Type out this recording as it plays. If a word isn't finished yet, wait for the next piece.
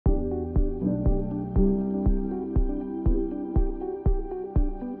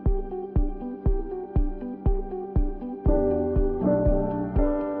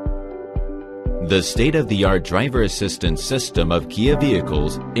The state-of-the-art driver assistance system of Kia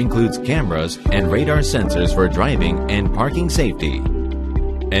vehicles includes cameras and radar sensors for driving and parking safety,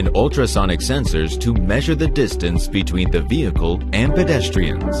 and ultrasonic sensors to measure the distance between the vehicle and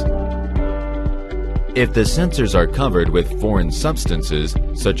pedestrians. If the sensors are covered with foreign substances,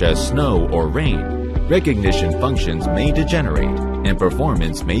 such as snow or rain, recognition functions may degenerate and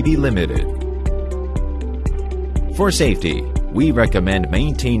performance may be limited. For safety, we recommend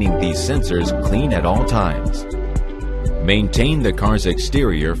maintaining these sensors clean at all times. Maintain the car's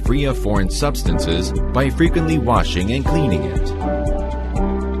exterior free of foreign substances by frequently washing and cleaning it.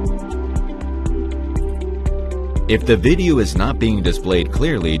 If the video is not being displayed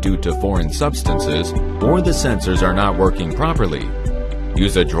clearly due to foreign substances or the sensors are not working properly,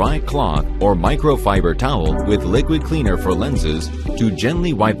 use a dry cloth or microfiber towel with liquid cleaner for lenses to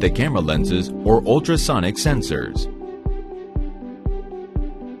gently wipe the camera lenses or ultrasonic sensors.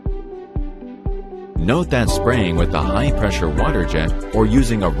 Note that spraying with a high-pressure water jet or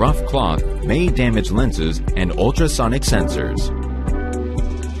using a rough cloth may damage lenses and ultrasonic sensors.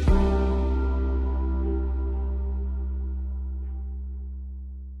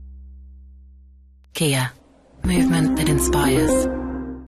 Kia, movement that inspires.